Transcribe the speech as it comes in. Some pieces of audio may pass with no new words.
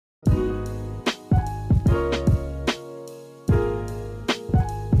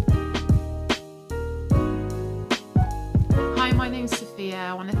Hiya,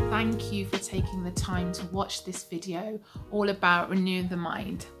 I want to thank you for taking the time to watch this video all about Renewing the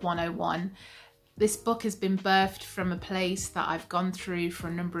Mind 101. This book has been birthed from a place that I've gone through for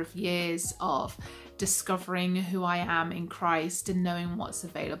a number of years of discovering who I am in Christ and knowing what's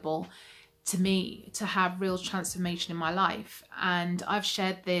available to me to have real transformation in my life. And I've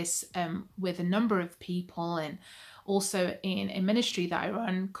shared this with a number of people, and also in a ministry that I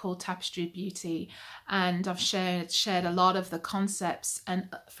run called Tapestry of Beauty. And I've shared a lot of the concepts and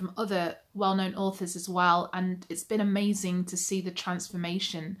from other well-known authors as well. And it's been amazing to see the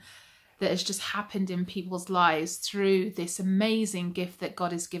transformation that has just happened in people's lives through this amazing gift that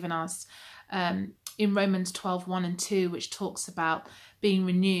God has given us in Romans 12:1 and 2, which talks about being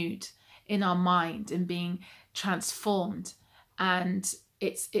renewed in our mind and being transformed. And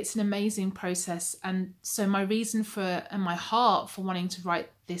it's an amazing process. And so my reason for and my heart for wanting to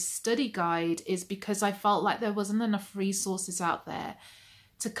write this study guide is because I felt like there wasn't enough resources out there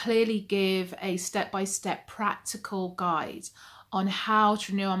to clearly give a step-by-step practical guide on how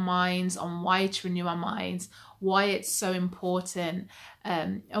to renew our minds, on why to renew our minds, why it's so important,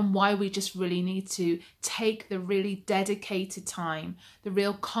 and why we just really need to take the really dedicated time, the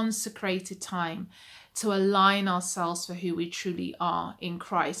real consecrated time to align ourselves for who we truly are in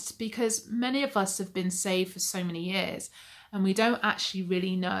Christ. Because many of us have been saved for so many years and we don't actually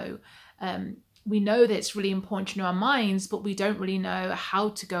really know. We know that it's really important to know our minds, but we don't really know how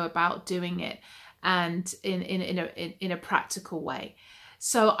to go about doing it and in a practical way.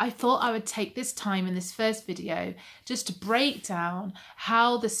 So I thought I would take this time in this first video just to break down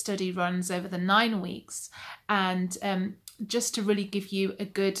how the study runs over the 9 weeks, and just to really give you a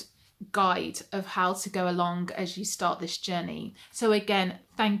good guide of how to go along as you start this journey. So again,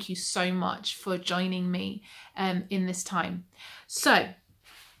 thank you so much for joining me in this time. So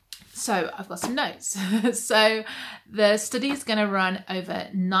I've got some notes. So the study is going to run over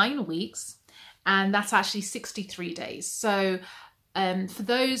 9 weeks, and that's actually 63 days. So for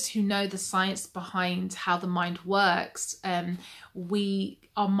those who know the science behind how the mind works,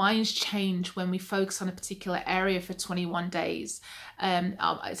 our minds change when we focus on a particular area for 21 days.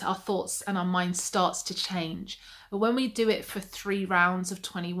 Our thoughts and our mind starts to change. But when we do it for 3 rounds of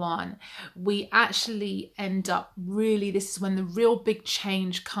 21, we actually end up this is when the real big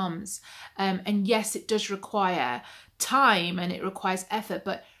change comes. And yes, it does require time and it requires effort,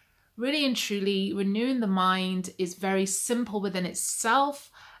 but really and truly, renewing the mind is very simple within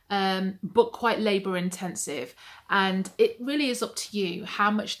itself, but quite labor intensive. And it really is up to you how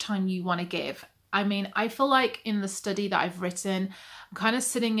much time you want to give. I mean, I feel like in the study that I've written, I'm kind of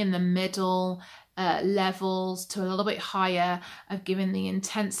sitting in the middle levels to a little bit higher of giving the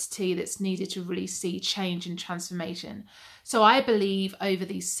intensity that's needed to really see change and transformation. So I believe over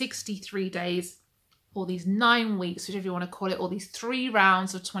these 63 days, or these 9 weeks, whichever you want to call it, or these 3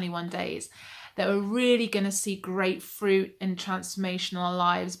 rounds of 21 days, that we're really going to see great fruit and transformation in our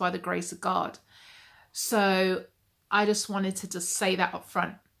lives by the grace of God. So I just wanted to just say that up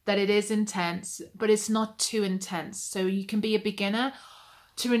front, that it is intense, but it's not too intense. So you can be a beginner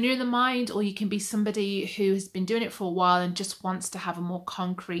to renew the mind, or you can be somebody who has been doing it for a while and just wants to have a more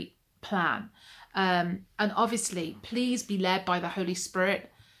concrete plan. And obviously, please be led by the Holy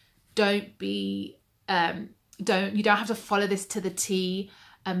Spirit. You don't have to follow this to the T,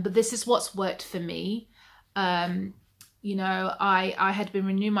 but this is what's worked for me. You know, I had been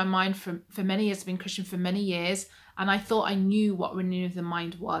renewing my mind for many years. I've been Christian for many years, and I thought I knew what renewing the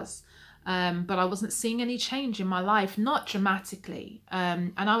mind was, but I wasn't seeing any change in my life, not dramatically.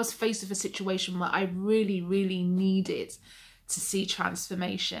 And I was faced with a situation where I really, really needed to see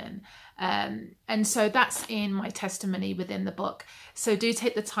transformation. And so that's in my testimony within the book. So do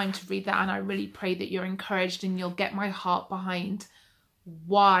take the time to read that, and I really pray that you're encouraged and you'll get my heart behind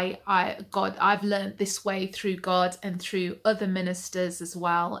why I've learned this way through God and through other ministers as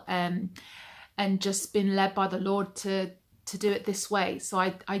well, and just been led by the Lord to do it this way. So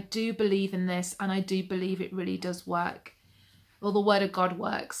I do believe in this, and I do believe it really does work. Well, the word of God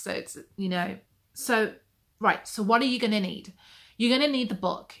works. So it's, you know, so right. So what are you going to need? You're going to need the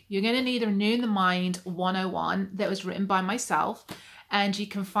book. You're going to need Renewing the Mind 101 that was written by myself. And you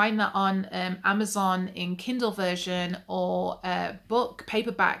can find that on Amazon in Kindle version or book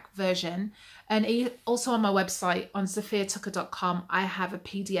paperback version. And also on my website on sophiatucker.com, I have a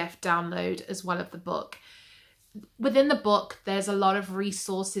PDF download as well of the book. Within the book, there's a lot of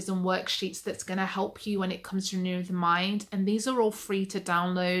resources and worksheets that's going to help you when it comes to renewing the mind. And these are all free to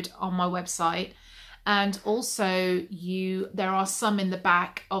download on my website. And also there are some in the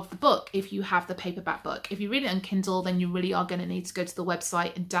back of the book if you have the paperback book. If you read it on Kindle, then you really are going to need to go to the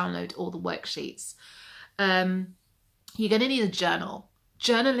website and download all the worksheets. You're going to need a journal.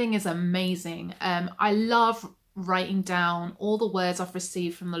 journaling is amazing. I love writing down all the words I've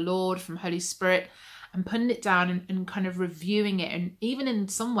received from the Lord, from Holy Spirit, and putting it down and kind of reviewing it, and even in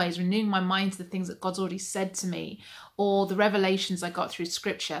some ways renewing my mind to the things that God's already said to me, or the revelations I got through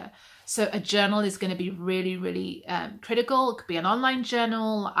scripture. So a journal is going to be really, really critical. It could be an online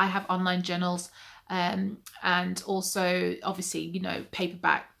journal. I have online journals, and also obviously, you know,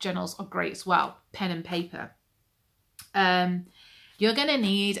 paperback journals are great as well, pen and paper. You're going to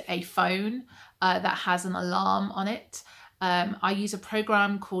need a phone that has an alarm on it. I use a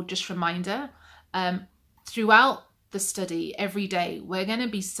program called Just Reminder. Throughout the study, every day, we're going to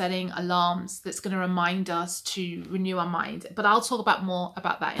be setting alarms that's going to remind us to renew our mind. But I'll talk more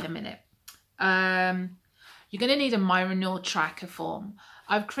about that in a minute. You're going to need a My Renewal tracker form.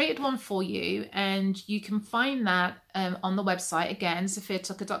 I've created one for you, and you can find that on the website, again,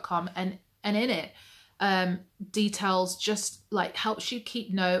 sophiatucker.com, and in it, details just like helps you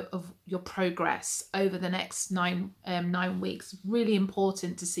keep note of your progress over the next 9 weeks. Really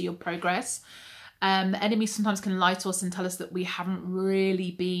important to see your progress. The enemy sometimes can lie to us and tell us that we haven't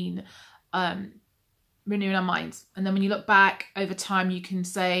really been renewing our minds, and then when you look back over time, you can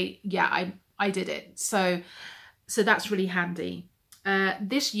say, yeah, I did it. So that's really handy.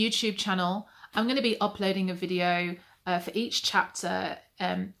 This YouTube channel, I'm going to be uploading a video for each chapter,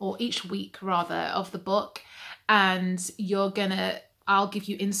 or each week rather, of the book, and I'll give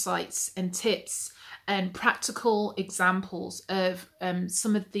you insights and tips and practical examples of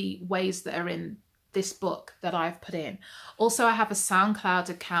some of the ways that are in this book that I've put in. Also, I have a SoundCloud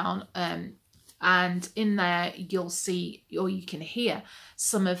account, and in there you'll see, or you can hear,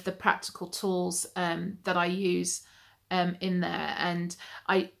 some of the practical tools that I use in there. And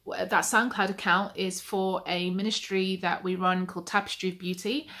that SoundCloud account is for a ministry that we run called Tapestry of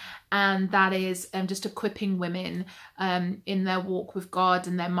Beauty, and that is just equipping women in their walk with God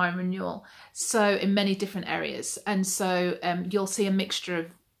and their mind renewal, so in many different areas. And so you'll see a mixture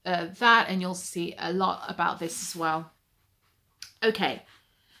of that, and you'll see a lot about this as well. Okay,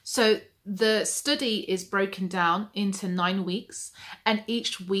 so the study is broken down into 9 weeks, and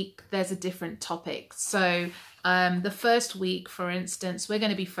each week there's a different topic. So the first week, for instance, we're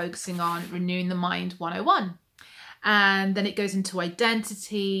going to be focusing on Renewing the Mind 101. And then it goes into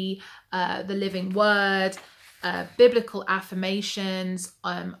identity, the living word, biblical affirmations,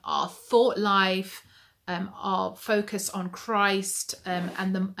 our thought life, our focus on Christ,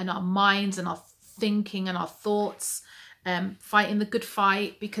 and our minds and our thinking and our thoughts, fighting the good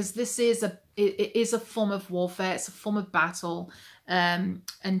fight, because this is it is a form of warfare. It's a form of battle, and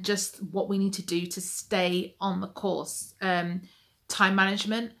just what we need to do to stay on the course. Time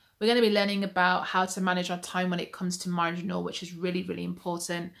management. We're going to be learning about how to manage our time when it comes to mind renewal, which is really, really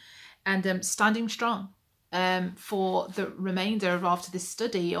important. And standing strong for the remainder of after this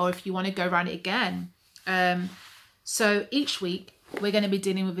study, or if you want to go around it again. So each week we're going to be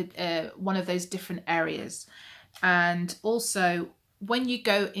dealing with one of those different areas. And also, when you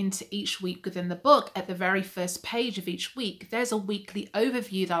go into each week within the book, at the very first page of each week, there's a weekly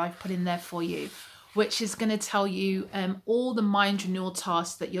overview that I've put in there for you, which is going to tell you all the mind renewal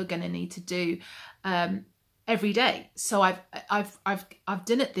tasks that you're going to need to do every day. So I've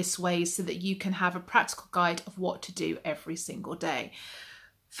done it this way so that you can have a practical guide of what to do every single day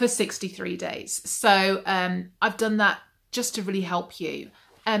for 63 days. So I've done that just to really help you.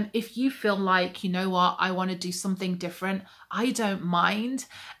 If you feel like, you know what, I want to do something different, I don't mind.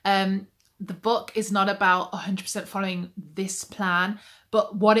 The book is not about 100% following this plan,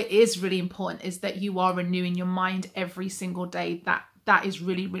 but what it is really important is that you are renewing your mind every single day. That is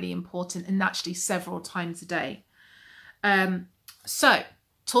really, really important, and actually several times a day. So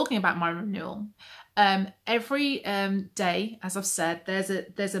talking about mind renewal, every day, as I've said,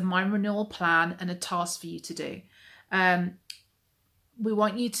 there's a mind renewal plan and a task for you to do. We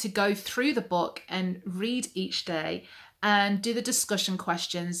want you to go through the book and read each day and do the discussion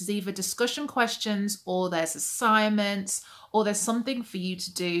questions. There's either discussion questions, or there's assignments, or there's something for you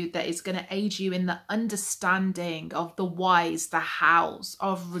to do that is going to aid you in the understanding of the whys, the hows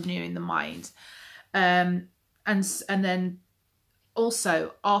of renewing the mind. And then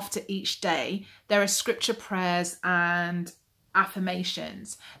also, after each day, there are scripture prayers and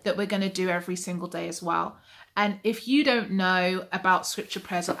affirmations that we're going to do every single day as well. And if you don't know about scripture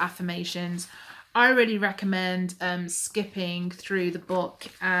prayers or affirmations, I really recommend skipping through the book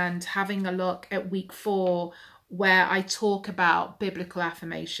and having a look at week 4, where I talk about biblical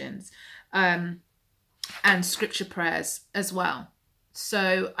affirmations and scripture prayers as well.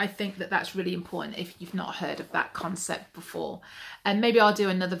 So I think that that's really important if you've not heard of that concept before. And maybe I'll do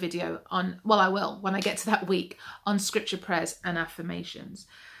another video on, well, I will when I get to that week, on scripture prayers and affirmations.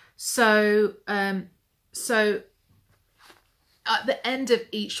 So so at the end of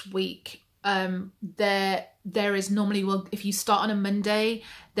each week, there is normally, well, if you start on a Monday,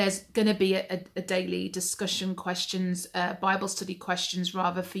 there's going to be a daily discussion questions, Bible study questions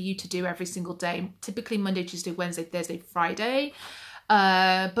rather, for you to do every single day, typically Monday, Tuesday, Wednesday, Thursday, Friday.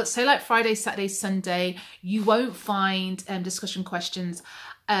 But say like Friday, Saturday, Sunday, you won't find discussion questions,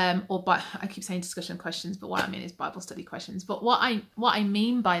 I keep saying discussion questions, but what I mean is Bible study questions. But what I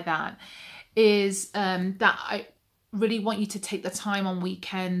mean by that is that I really want you to take the time on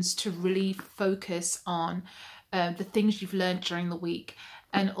weekends to really focus on the things you've learned during the week,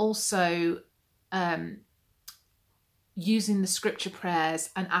 and also using the scripture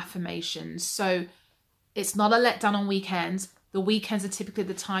prayers and affirmations. So it's not a letdown on weekends. The weekends are typically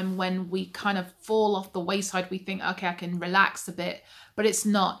the time when we kind of fall off the wayside. We think, okay, I can relax a bit, but it's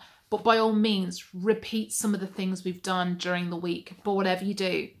not. But by all means, repeat some of the things we've done during the week. But whatever you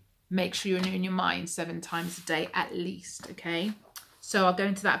do, make sure you're renewing your mind 7 times a day at least, okay? So I'll go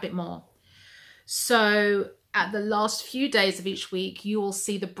into that a bit more. So at the last few days of each week, you will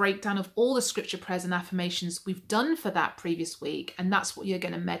see the breakdown of all the scripture prayers and affirmations we've done for that previous week. And that's what you're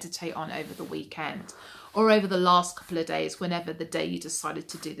going to meditate on over the weekend, or over the last couple of days, whenever the day you decided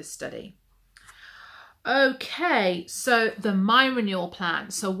to do the study. Okay, so the Mind Renewal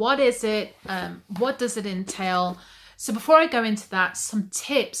Plan. So what is it? What does it entail? So before I go into that, some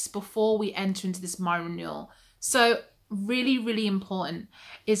tips before we enter into this Mind Renewal. So really, really important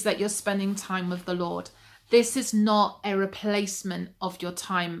is that you're spending time with the Lord. This is not a replacement of your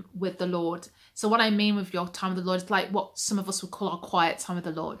time with the Lord. So what I mean with your time with the Lord is like what some of us would call our quiet time with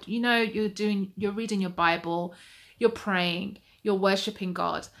the Lord. You know, you're reading your Bible, you're praying, you're worshiping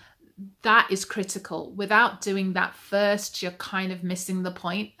God. That is critical. Without doing that first, you're kind of missing the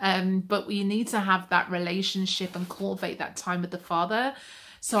point. But we need to have that relationship and cultivate that time with the Father.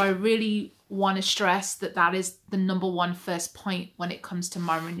 So I really want to stress that that is the number one first point when it comes to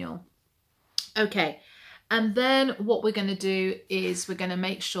Mind Renewal. Okay. And then what we're going to do is we're going to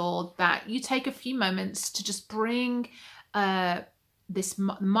make sure that you take a few moments to just bring this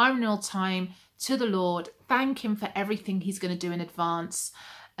Mind Renewal time to the Lord. Thank Him for everything He's going to do in advance.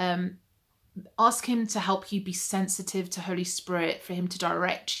 Ask Him to help you be sensitive to Holy Spirit, for Him to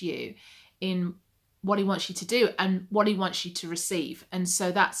direct you in what He wants you to do and what He wants you to receive. And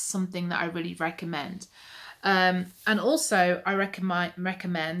so that's something that I really recommend. And also I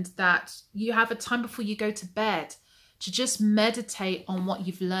recommend that you have a time before you go to bed to just meditate on what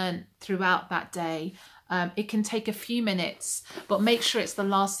you've learned throughout that day. It can take a few minutes, but make sure it's the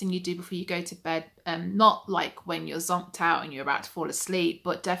last thing you do before you go to bed. Not like when you're zonked out and you're about to fall asleep,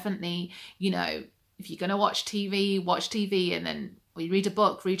 but definitely, you know, if you're going to watch TV, and then or you read a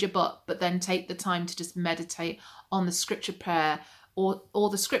book, read your book, but then take the time to just meditate on the scripture prayer, or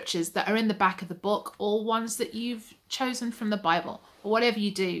the scriptures that are in the back of the book, or ones that you've chosen from the Bible, or whatever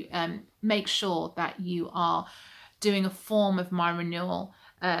you do. Make sure that you are doing a form of Mind Renewal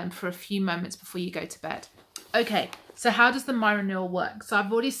for a few moments before you go to bed. Okay, so how does the Mind Renewal work? So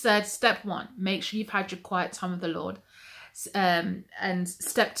I've already said step 1, make sure you've had your quiet time with the Lord. And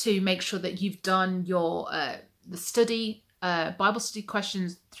step 2, make sure that you've done your the study, Bible study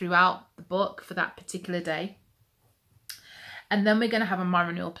questions throughout the book for that particular day. And then we're going to have a Mind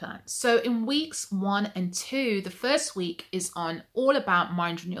Renewal plan. So in weeks 1 and 2, the first week is on all about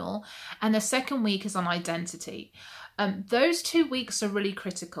mind renewal, and the second week is on identity. Those 2 weeks are really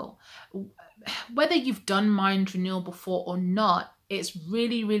critical. Whether you've done mind renewal before or not, it's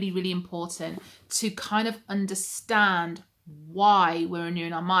really, really, really important to kind of understand why we're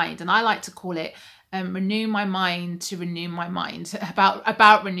renewing our mind. And I like to call it renew my mind to renew my mind,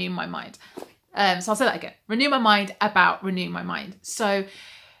 about renewing my mind. So I'll say that again. Renew my mind about renewing my mind. So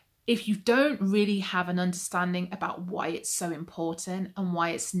if you don't really have an understanding about why it's so important and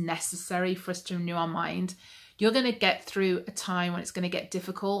why it's necessary for us to renew our mind, you're going to get through a time when it's going to get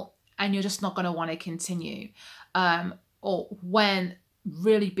difficult and you're just not going to want to continue. Or when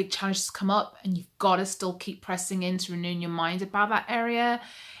really big challenges come up and you've got to still keep pressing into renewing your mind about that area,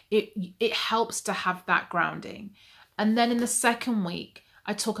 it helps to have that grounding. And then in the second week,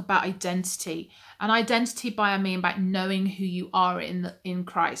 I talk about identity, and identity I mean about knowing who you are in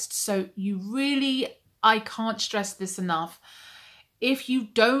Christ. So you really, I can't stress this enough. If you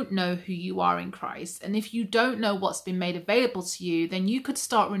don't know who you are in Christ, and if you don't know what's been made available to you, then you could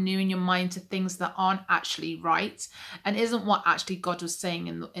start renewing your mind to things that aren't actually right and isn't what actually God was saying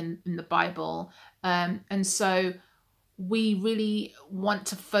in the Bible. And so we really want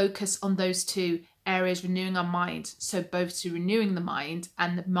to focus on those two areas, renewing our mind. So both to renewing the mind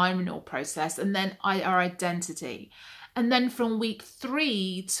and the mind renewal process, and then our identity. And then from week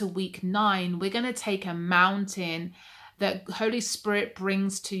 3 to week 9, we're going to take a mountain that Holy Spirit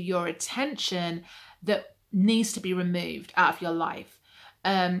brings to your attention that needs to be removed out of your life.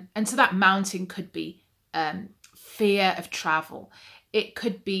 And so that mountain could be fear of travel. It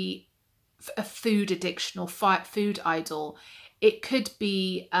could be a food addiction or food idol. It could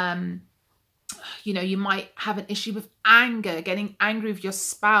be, you might have an issue with anger, getting angry with your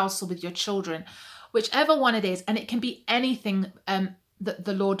spouse or with your children, whichever one it is. And it can be anything that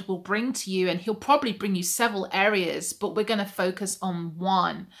the Lord will bring to you. And he'll probably bring you several areas, but we're going to focus on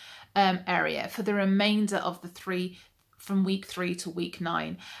one area for the remainder of the 3, from week 3 to week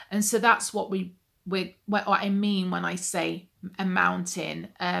 9. And so that's what what I mean when I say a mountain.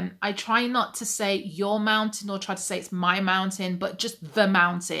 I try not to say your mountain or try to say it's my mountain, but just the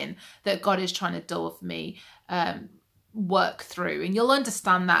mountain that God is trying to deal with me, work through. And you'll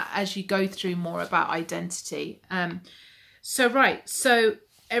understand that as you go through more about identity. So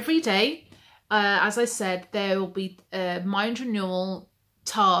every day, as I said, there will be mind renewal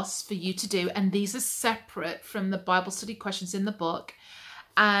tasks for you to do. And these are separate from the Bible study questions in the book.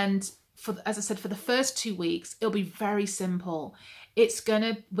 And as I said, for the first 2 weeks, it'll be very simple.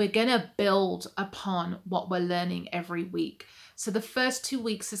 We're gonna build upon what we're learning every week. So the first 2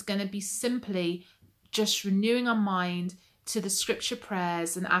 weeks is gonna be simply just renewing our mind to the scripture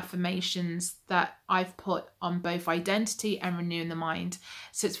prayers and affirmations that I've put on both identity and renewing the mind.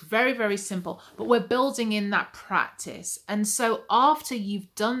 So it's very, very simple, but we're building in that practice. And so after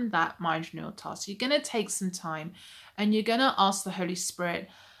you've done that mind renewal task, you're gonna take some time and you're gonna ask the Holy Spirit,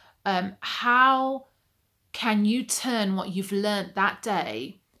 how can you turn what you've learned that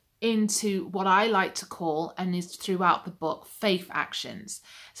day into what I like to call, and is throughout the book, faith actions.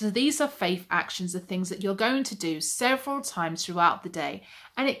 So these are faith actions, the things that you're going to do several times throughout the day.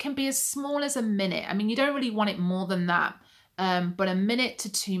 And it can be as small as a minute. I mean, you don't really want it more than that, but a minute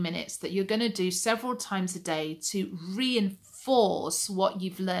to 2 minutes that you're going to do several times a day to reinforce what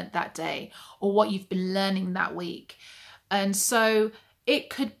you've learned that day or what you've been learning that week. And so it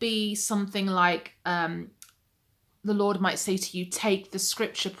could be something like, the Lord might say to you, take the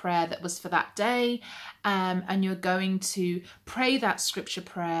scripture prayer that was for that day, and you're going to pray that scripture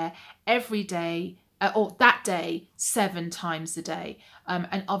prayer every day, or that day, 7 times a day.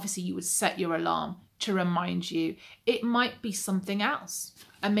 And obviously you would set your alarm to remind you. It might be something else.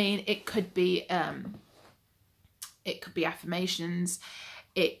 I mean, it could be affirmations.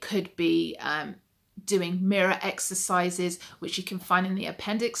 It could be doing mirror exercises, which you can find in the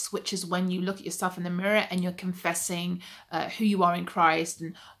appendix, which is when you look at yourself in the mirror and you're confessing who you are in Christ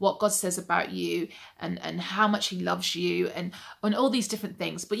and what God says about you and how much he loves you and all these different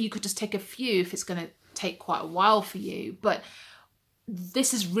things. But you could just take a few if it's going to take quite a while for you. But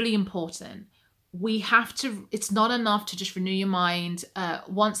this is really important. It's not enough to just renew your mind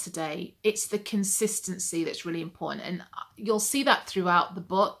once a day. It's the consistency that's really important. And you'll see that throughout the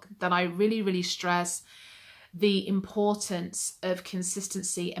book, that I really, really stress the importance of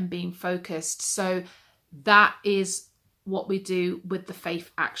consistency and being focused. So that is what we do with the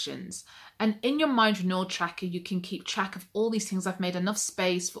faith actions. And in your mind renewal tracker, you can keep track of all these things. I've made enough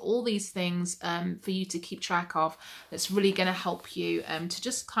space for all these things for you to keep track of. That's really going to help you to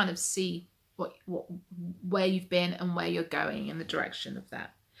just kind of see where you've been and where you're going in the direction of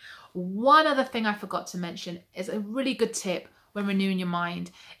that. One other thing I forgot to mention is a really good tip when renewing your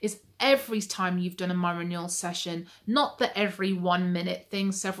mind is every time you've done a mind renewal session, not the every 1 minute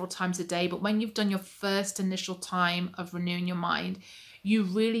thing several times a day, but when you've done your first initial time of renewing your mind, you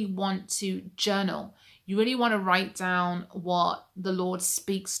really want to journal. You really want to write down what the Lord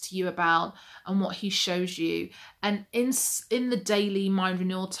speaks to you about and what he shows you. And in the daily mind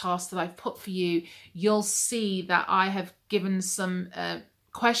renewal task that I've put for you, you'll see that I have given some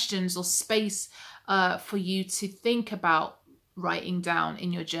questions or space for you to think about writing down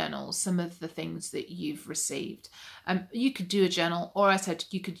in your journal some of the things that you've received. You could do a journal, or I said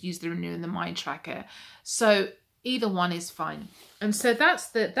you could use the Renewing the Mind tracker. So either one is fine. And so that's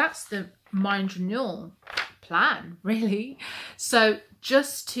the mind renewal plan, really. So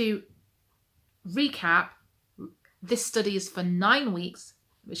just to recap, this study is for 9 weeks,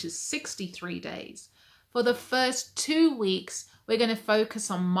 which is 63 days. For the first 2 weeks, we're going to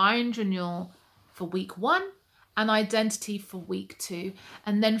focus on mind renewal for week 1 and identity for week 2.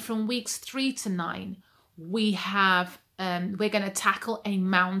 And then from weeks 3 to 9, we're going to tackle a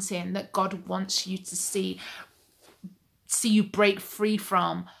mountain that God wants you to see you break free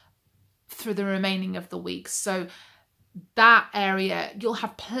from through the remaining of the week. So that area, you'll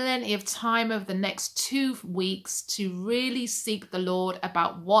have plenty of time over the next 2 weeks to really seek the Lord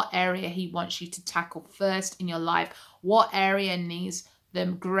about what area he wants you to tackle first in your life, what area needs the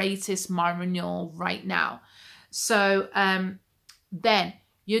greatest mind renewal right now. So then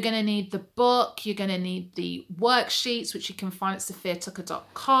you're going to need the book, you're going to need the worksheets, which you can find at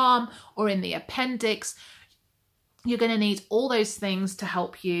sophiatucker.com or in the appendix. You're going to need all those things to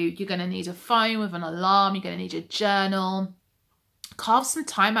help you. You're going to need a phone with an alarm. You're going to need a journal. Carve some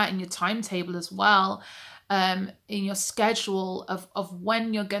time out in your timetable as well, in your schedule of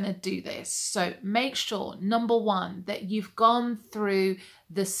when you're going to do this. So make sure, number one, that you've gone through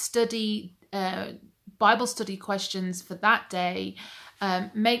the study, Bible study questions for that day.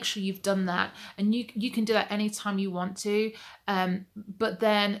 Make sure you've done that, and you can do that anytime you want to, but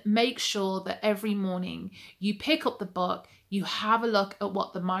then make sure that every morning you pick up the book, you have a look at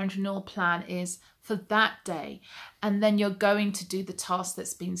what the mind renewal plan is for that day, and then you're going to do the task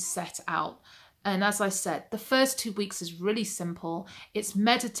that's been set out. And as I said, the first 2 weeks is really simple. It's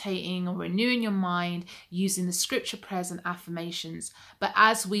meditating or renewing your mind using the scripture prayers and affirmations. But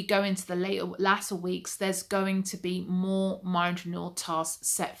as we go into the latter weeks, there's going to be more mind renewal tasks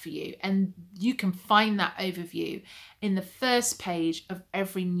set for you. And you can find that overview in the first page of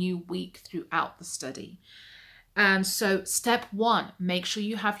every new week throughout the study. And so step 1, make sure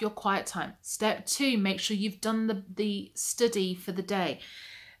you have your quiet time. Step 2, make sure you've done the study for the day.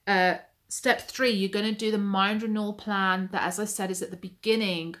 Step 3, you're going to do the mind renewal plan that, as I said, is at the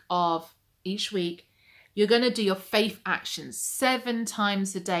beginning of each week. You're going to do your faith actions 7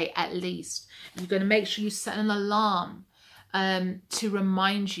 times a day at least. You're going to make sure you set an alarm to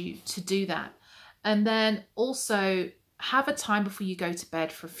remind you to do that. And then also have a time before you go to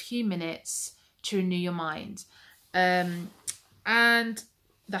bed for a few minutes to renew your mind. And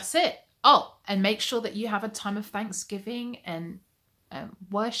that's it. Oh, and make sure that you have a time of thanksgiving and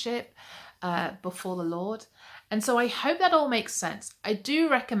worship before the Lord. And so I hope that all makes sense. I do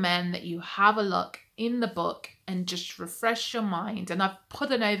recommend that you have a look in the book and just refresh your mind. And I've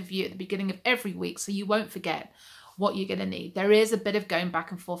put an overview at the beginning of every week so you won't forget what you're going to need. There is a bit of going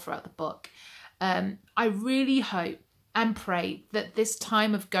back and forth throughout the book. I really hope and pray that this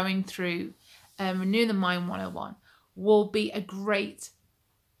time of going through Renew the Mind 101 will be a great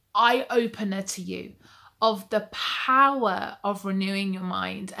eye-opener to you of the power of renewing your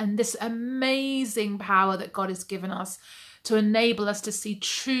mind and this amazing power that God has given us to enable us to see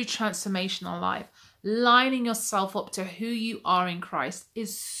true transformation in our life. Lining yourself up to who you are in Christ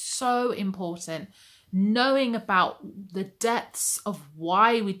is so important. Knowing about the depths of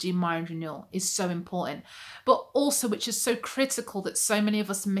why we do mind renewal is so important. But also, which is so critical that so many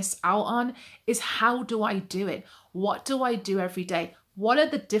of us miss out on, is how do I do it? What do I do every day? What are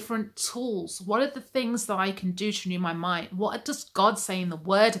the different tools? What are the things that I can do to renew my mind? What does God say in the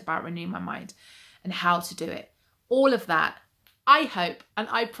word about renewing my mind and how to do it? All of that, I hope and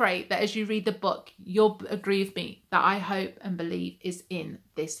I pray that as you read the book, you'll agree with me that I hope and believe is in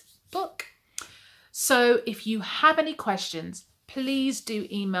this book. So if you have any questions, please do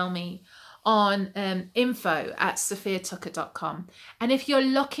email me on info@sophiatucker.com. And if you're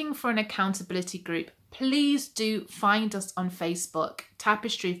looking for an accountability group, please do find us on Facebook,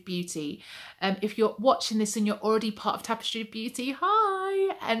 Tapestry of Beauty. If you're watching this and you're already part of Tapestry of Beauty,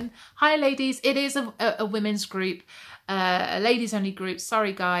 hi! And hi, ladies. It is a women's group, a ladies only group.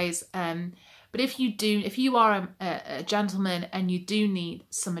 Sorry, guys. But if you are a gentleman and you do need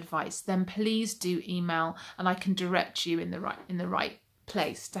some advice, then please do email and I can direct you in the right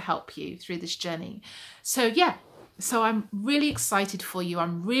place to help you through this journey. So yeah. So I'm really excited for you.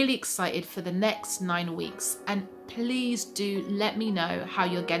 I'm really excited for the next 9 weeks. And please do let me know how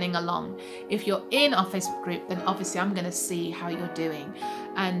you're getting along. If you're in our Facebook group, then obviously I'm going to see how you're doing.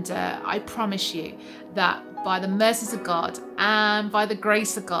 And I promise you that by the mercies of God and by the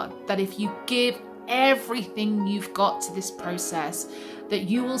grace of God, that if you give everything you've got to this process, that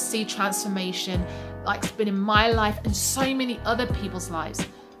you will see transformation like it's been in my life and so many other people's lives,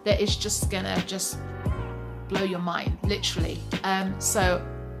 that it's just going to blow your mind, literally. So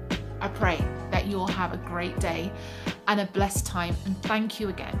I pray that you'll have a great day and a blessed time. And thank you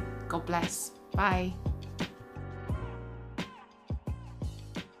again. God bless. Bye.